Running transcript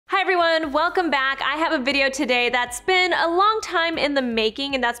Hi everyone, welcome back. I have a video today that's been a long time in the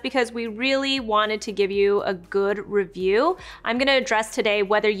making, and that's because we really wanted to give you a good review. I'm gonna address today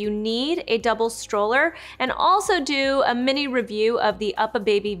whether you need a double stroller and also do a mini review of the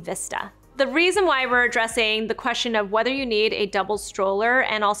UPPAbaby Vista. The reason why we're addressing the question of whether you need a double stroller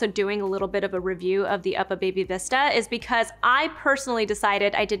and also doing a little bit of a review of the UPPAbaby Vista is because I personally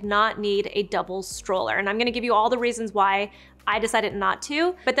decided I did not need a double stroller. And I'm gonna give you all the reasons why I decided not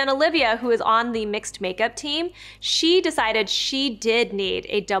to. But then Olivia, who is on the mixed makeup team, she decided she did need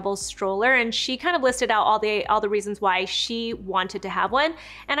a double stroller, and she kind of listed out all the reasons why she wanted to have one.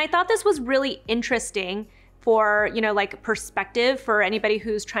 And I thought this was really interesting for, like perspective for anybody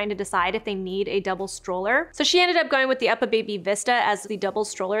who's trying to decide if they need a double stroller. So she ended up going with the UPPAbaby Vista as the double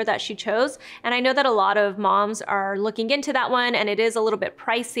stroller that she chose. And I know that a lot of moms are looking into that one, and it is a little bit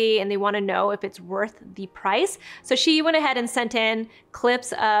pricey and they want to know if it's worth the price. So she went ahead and sent in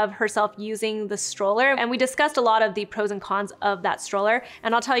clips of herself using the stroller, and we discussed a lot of the pros and cons of that stroller.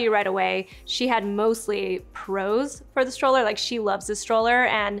 And I'll tell you right away, she had mostly pros for the stroller. Like, she loves the stroller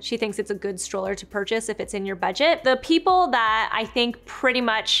and she thinks it's a good stroller to purchase if it's in your budget. The people that I think pretty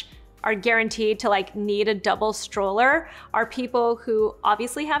much are guaranteed to need a double stroller are people who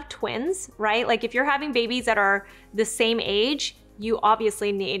obviously have twins, right? Like, if you're having babies that are the same age, you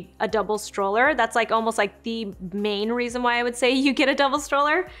obviously need a double stroller. That's almost the main reason why I would say you get a double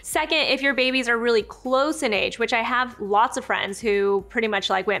stroller. Second, if your babies are really close in age, which I have lots of friends who pretty much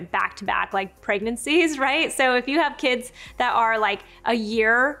went back to back pregnancies, right? So if you have kids that are a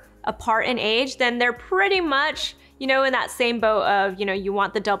year apart in age, then they're pretty much, in that same boat of, you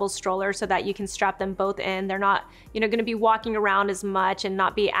want the double stroller so that you can strap them both in. They're not, gonna be walking around as much and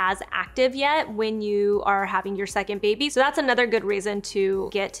not be as active yet when you are having your second baby. So that's another good reason to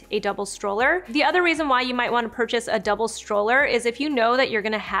get a double stroller. The other reason why you might want to purchase a double stroller is if you know that you're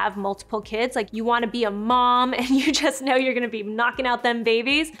gonna have multiple kids, you want to be a mom and you just know you're gonna be knocking out them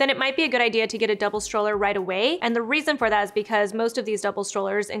babies, then it might be a good idea to get a double stroller right away. And the reason for that is because most of these double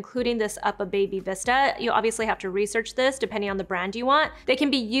strollers, including this UPPAbaby Vista, you obviously have to research this depending on the brand you want. They can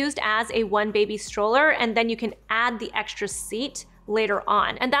be used as a one baby stroller, and then you can add the extra seat later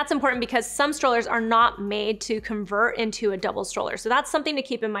on. And that's important because some strollers are not made to convert into a double stroller. So that's something to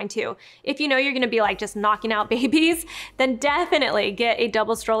keep in mind too. If you know you're gonna be just knocking out babies, then definitely get a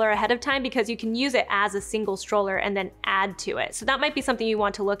double stroller ahead of time, because you can use it as a single stroller and then add to it. So that might be something you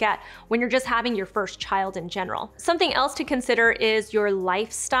want to look at when you're just having your first child in general. Something else to consider is your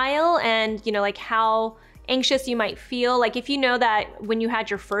lifestyle and how anxious you might feel. If you know that when you had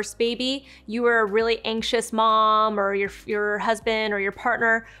your first baby, you were a really anxious mom, or your husband or your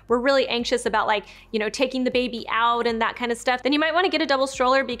partner were really anxious about taking the baby out and that kind of stuff, then you might want to get a double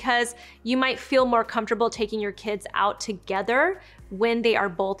stroller, because you might feel more comfortable taking your kids out together when they are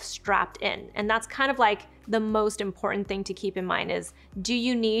both strapped in. And that's kind of the most important thing to keep in mind is, do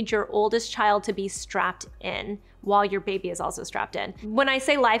you need your oldest child to be strapped in while your baby is also strapped in? When I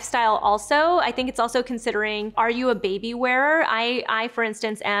say lifestyle also, I think it's also considering, are you a baby wearer? I for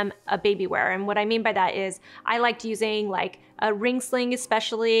instance, am a baby wearer. And what I mean by that is I liked using a ring sling,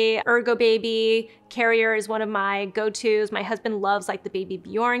 especially. UPPAbaby carrier is one of my go-tos. My husband loves the Baby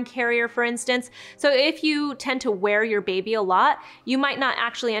Bjorn carrier, for instance. So if you tend to wear your baby a lot, you might not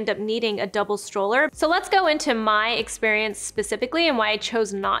actually end up needing a double stroller. So let's go into my experience specifically and why I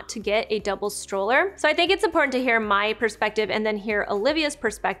chose not to get a double stroller. So I think it's important to hear my perspective and then hear Olivia's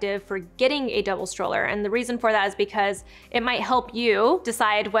perspective for getting a double stroller. And the reason for that is because it might help you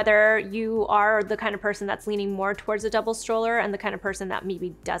decide whether you are the kind of person that's leaning more towards a double stroller and the kind of person that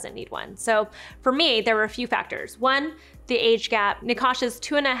maybe doesn't need one. So for me, there were a few factors. One, the age gap. Nikosh is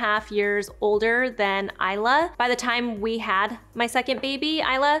 2.5 years older than Isla. By the time we had my second baby,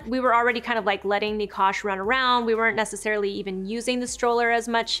 Isla, we were already kind of letting Nikosh run around. We weren't necessarily even using the stroller as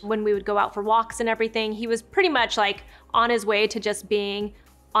much when we would go out for walks and everything. He was pretty much on his way to just being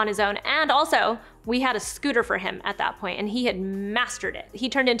on his own. And also, we had a scooter for him at that point, and he had mastered it. He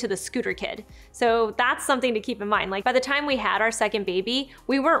turned into the scooter kid. So that's something to keep in mind. By the time we had our second baby,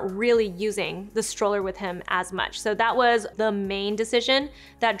 we weren't really using the stroller with him as much. So that was the main decision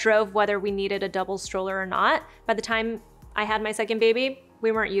that drove whether we needed a double stroller or not. By the time I had my second baby,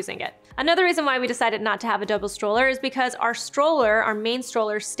 we weren't using it. Another reason why we decided not to have a double stroller is because our stroller, our main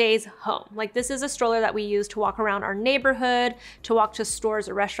stroller, stays home. This is a stroller that we use to walk around our neighborhood, to walk to stores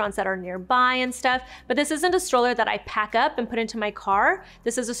or restaurants that are nearby and stuff. But this isn't a stroller that I pack up and put into my car.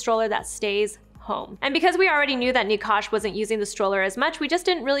 This is a stroller that stays home. And because we already knew that Nikosh wasn't using the stroller as much, we just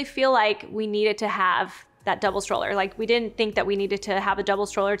didn't really feel like we needed to have that double stroller. Like, we didn't think that we needed to have a double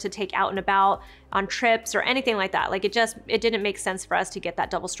stroller to take out and about on trips or anything like that. Like, it didn't make sense for us to get that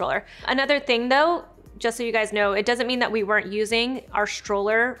double stroller. Another thing though, just so you guys know, it doesn't mean that we weren't using our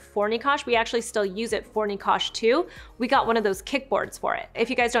stroller for Nikosh. We actually still use it for Nikosh too. We got one of those kickboards for it. If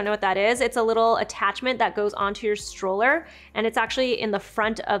you guys don't know what that is, it's a little attachment that goes onto your stroller, and it's actually in the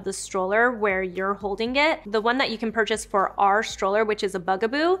front of the stroller where you're holding it. The one that you can purchase for our stroller, which is a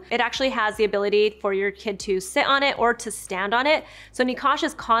Bugaboo, it actually has the ability for your kid to sit on it or to stand on it. So Nikosh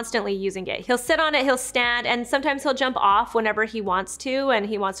is constantly using it. He'll sit on it, he'll stand, and sometimes he'll jump off whenever he wants to, and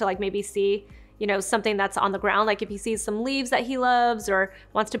he wants to like maybe see, you know, something that's on the ground. Like if he sees some leaves that he loves or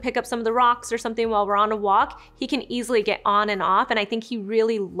wants to pick up some of the rocks or something while we're on a walk, he can easily get on and off. And I think he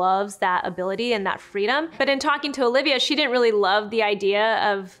really loves that ability and that freedom. But in talking to Olivia, she didn't really love the idea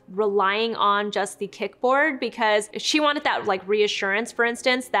of relying on just the kickboard, because she wanted that like reassurance, for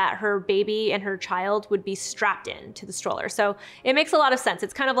instance, that her baby and her child would be strapped in to the stroller. So it makes a lot of sense.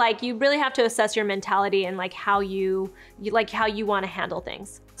 It's kind of like you really have to assess your mentality and like how you want to handle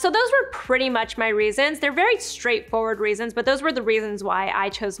things. So those were pretty much my reasons. They're very straightforward reasons, but those were the reasons why I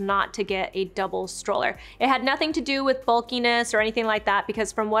chose not to get a double stroller. It had nothing to do with bulkiness or anything like that,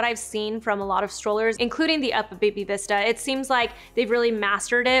 because from what I've seen from a lot of strollers, including the UPPAbaby Vista, it seems like they've really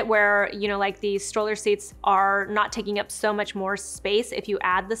mastered it where, you know, like the stroller seats are not taking up so much more space if you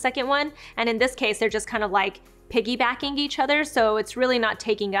add the second one. And in this case, they're just kind of like piggybacking each other. So it's really not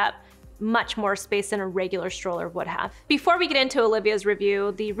taking up much more space than a regular stroller would have. Before we get into Olivia's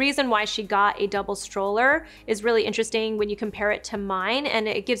review, the reason why she got a double stroller is really interesting when you compare it to mine, and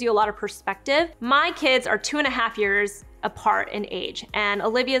it gives you a lot of perspective. My kids are 2.5 years apart in age, and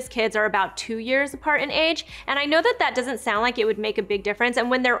Olivia's kids are about 2 years apart in age. And I know that that doesn't sound like it would make a big difference. And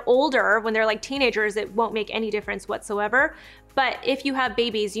when they're older, when they're like teenagers, it won't make any difference whatsoever. But if you have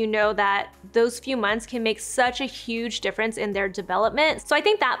babies, you know that those few months can make such a huge difference in their development. So I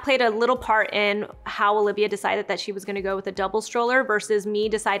think that played a little part in how Olivia decided that she was gonna go with a double stroller versus me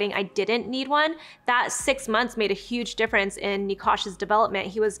deciding I didn't need one. That 6 months made a huge difference in Nikosh's development.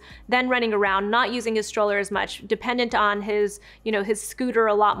 He was then running around, not using his stroller as much, dependent on his, you know, his scooter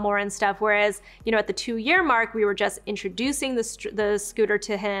a lot more and stuff. Whereas, you know, at the 2-year mark, we were just introducing the scooter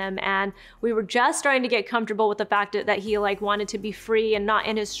to him, and we were just starting to get comfortable with the fact that he like wanted to be free and not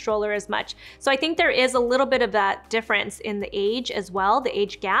in his stroller as much. So I think there is a little bit of that difference in the age as well, the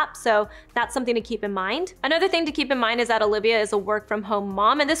age gap. So that's something to keep in mind. Another thing to keep in mind is that Olivia is a work from home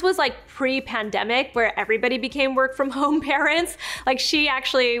mom, and this was like pre-pandemic where everybody became work from home parents. Like she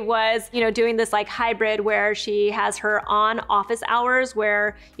actually was, you know, doing this like hybrid where she has her on office hours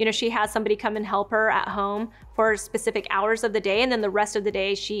where, you know, she has somebody come and help her at home for specific hours of the day, and then the rest of the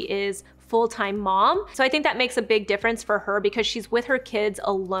day she is full-time mom. So I think that makes a big difference for her because she's with her kids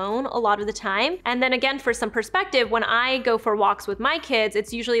alone a lot of the time. And then again, for some perspective, when I go for walks with my kids,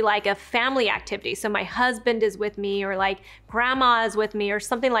 it's usually like a family activity. So my husband is with me, or like grandma is with me, or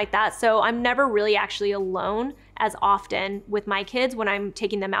something like that. So I'm never really actually alone as often with my kids when I'm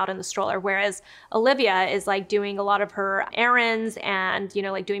taking them out in the stroller. Whereas Olivia is like doing a lot of her errands and, you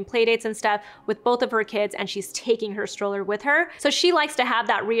know, like doing play dates and stuff with both of her kids, and she's taking her stroller with her. So she likes to have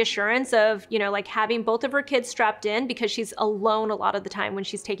that reassurance of, you know, like having both of her kids strapped in because she's alone a lot of the time when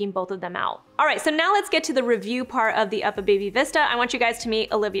she's taking both of them out. All right, so now let's get to the review part of the UPPAbaby Vista. I want you guys to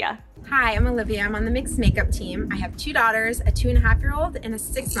meet Olivia. Hi, I'm Olivia. I'm on the mixed makeup team. I have 2 daughters, a 2.5-year-old and a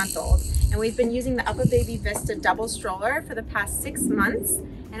 6-month-old. And we've been using the UPPAbaby Vista double stroller for the past 6 months.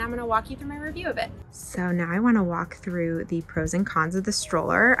 And I'm gonna walk you through my review of it. So now I wanna walk through the pros and cons of the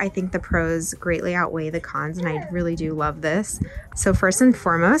stroller. I think the pros greatly outweigh the cons, and I really do love this. So first and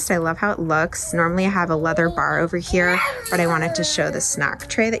foremost, I love how it looks. Normally I have a leather bar over here, but I wanted to show the snack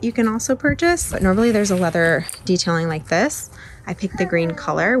tray that you can also purchase. But normally there's a leather detailing like this. I picked the green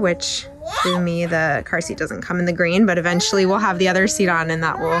color, which through me, the car seat doesn't come in the green, but eventually we'll have the other seat on and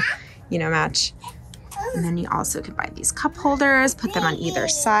that will, you know, match. And then you also can buy these cup holders, put them on either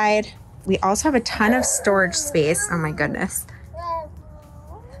side. We also have a ton of storage space. Oh my goodness.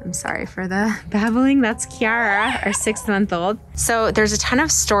 I'm sorry for the babbling. That's Yara, our 6-month-old. So there's a ton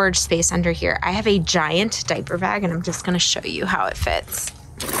of storage space under here. I have a giant diaper bag, and I'm just gonna show you how it fits.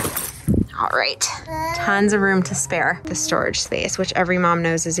 All right, tons of room to spare. The storage space, which every mom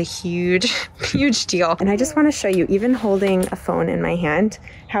knows is a huge, huge deal. And I just want to show you, even holding a phone in my hand,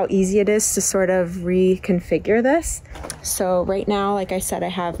 how easy it is to sort of reconfigure this. So right now, like I said, I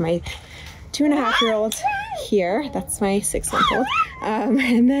have my 2.5-year-old here. That's my 6-month-old.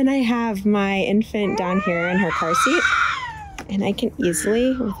 And then I have my infant down here in her car seat. And I can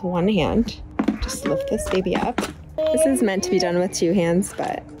easily, with one hand, just lift this baby up. This is meant to be done with 2 hands,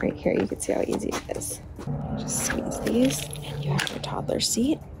 but right here you can see how easy it is. Just squeeze these and you have your toddler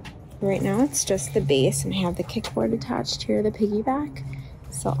seat. Right now it's just the base and I have the kickboard attached here, the piggyback.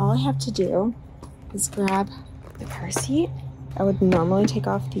 So all I have to do is grab the car seat. I would normally take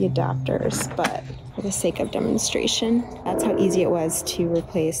off the adapters, but for the sake of demonstration, that's how easy it was to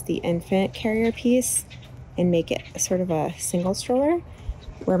replace the infant carrier piece and make it sort of a single stroller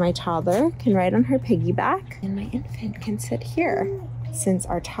where my toddler can ride on her piggyback and my infant can sit here. Since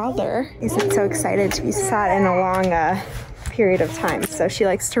our toddler isn't so excited to be sat in a long period of time, so she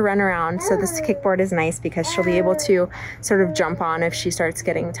likes to run around, so this kickboard is nice because she'll be able to sort of jump on if she starts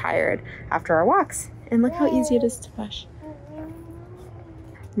getting tired after our walks. And look how easy it is to push.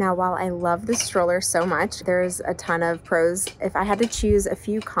 Now, while I love the stroller so much, there's a ton of pros. If I had to choose a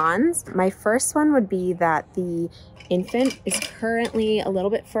few cons, my first one would be that the infant is currently a little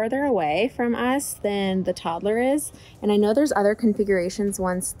bit further away from us than the toddler is. And I know there's other configurations.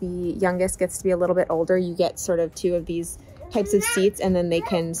 Once the youngest gets to be a little bit older, you get sort of two of these types of seats and then they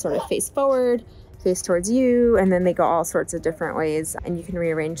can sort of face forward, face towards you, and then they go all sorts of different ways and you can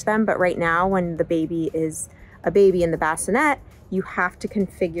rearrange them. But right now, when the baby is a baby in the bassinet, you have to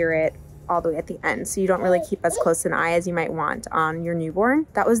configure it all the way at the end. So you don't really keep as close an eye as you might want on your newborn.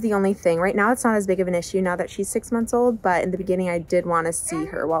 That was the only thing. Right now, it's not as big of an issue now that she's 6 months old, but in the beginning, I did want to see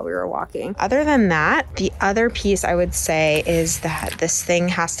her while we were walking. Other than that, the other piece I would say is that this thing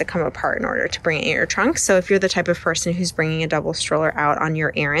has to come apart in order to bring it in your trunk. So if you're the type of person who's bringing a double stroller out on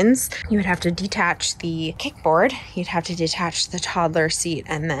your errands, you would have to detach the kickboard, you'd have to detach the toddler seat,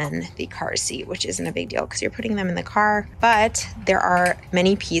 and then the car seat, which isn't a big deal because you're putting them in the car. But there are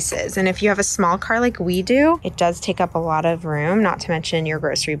many pieces, and if you have a small car like we do, it does take up a lot of room, not to mention your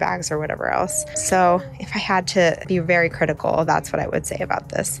grocery bags or whatever else. So if I had to be very critical, that's what I would say about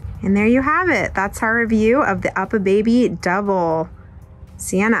this. And there you have it. That's our review of the UPPAbaby Double.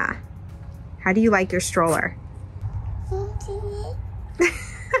 Sienna, how do you like your stroller?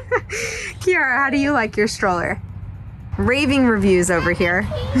 Kiara, how do you like your stroller? Raving reviews over here.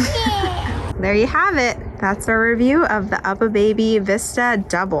 There you have it. That's our review of the UPPAbaby Vista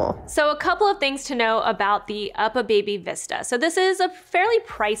Double. So a couple of things to know about the UPPAbaby Vista. So this is a fairly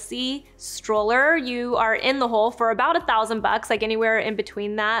pricey stroller. You are in the hole for about $1,000, like anywhere in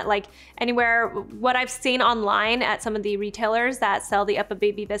between that, like anywhere. What I've seen online at some of the retailers that sell the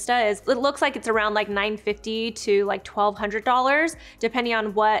UPPAbaby Vista is it looks like it's around like $950 to like $1,200, depending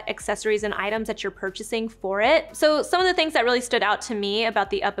on what accessories and items that you're purchasing for it. So some of the things that really stood out to me about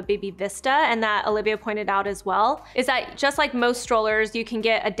the UPPAbaby Vista, and that Olivia pointed out as well, is that just like most strollers, you can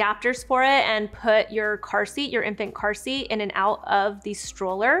get adapters for it and put your car seat, your infant car seat, in and out of the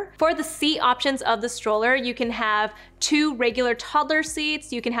stroller. For the seat options of the stroller, you can have 2 regular toddler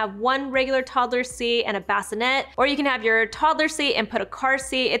seats, you can have 1 regular toddler seat and a bassinet, or you can have your toddler seat and put a car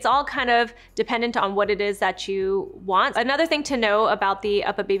seat. It's all kind of dependent on what it is that you want. Another thing to know about the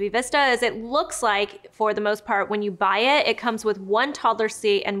UPPAbaby Vista is it looks like, for the most part, when you buy it, it comes with 1 toddler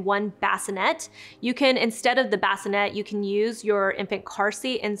seat and 1 bassinet. You can, instead of the bassinet, you can use your infant car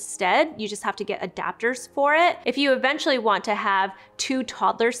seat instead. You just have to get adapters for it. If you eventually want to have 2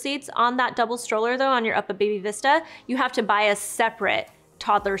 toddler seats on that double stroller though, on your UPPAbaby Vista, you have to buy a separate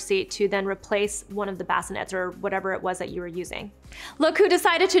toddler seat to then replace one of the bassinets or whatever it was that you were using. Look who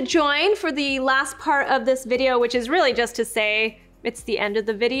decided to join for the last part of this video, which is really just to say it's the end of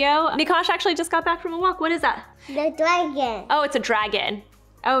the video. Nikosh actually just got back from a walk. What is that? The dragon. Oh, it's a dragon.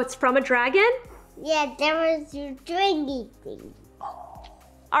 Oh, it's from a dragon? Yeah, there was a dragon thing.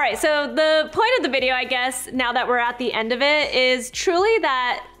 All right, so the point of the video, I guess, now that we're at the end of it, is truly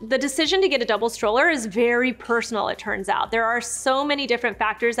that the decision to get a double stroller is very personal, it turns out. There are so many different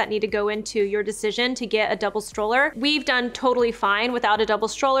factors that need to go into your decision to get a double stroller. We've done totally fine without a double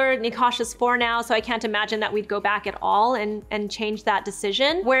stroller. Nikosh is 4 now, so I can't imagine that we'd go back at all and change that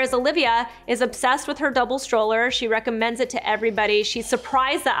decision. Whereas Olivia is obsessed with her double stroller. She recommends it to everybody. She's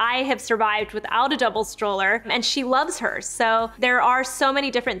surprised that I have survived without a double stroller, and she loves hers. So there are so many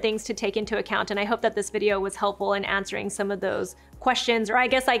different things to take into account, and I hope that this video was helpful in answering some of those questions, or I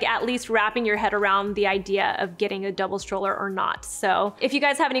guess like at least wrapping your head around the idea of getting a double stroller or not. So if you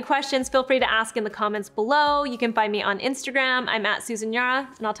guys have any questions, feel free to ask in the comments below. You can find me on Instagram. I'm at Susan Yara,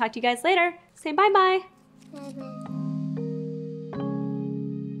 and I'll talk to you guys later. Say bye-bye. Bye-bye.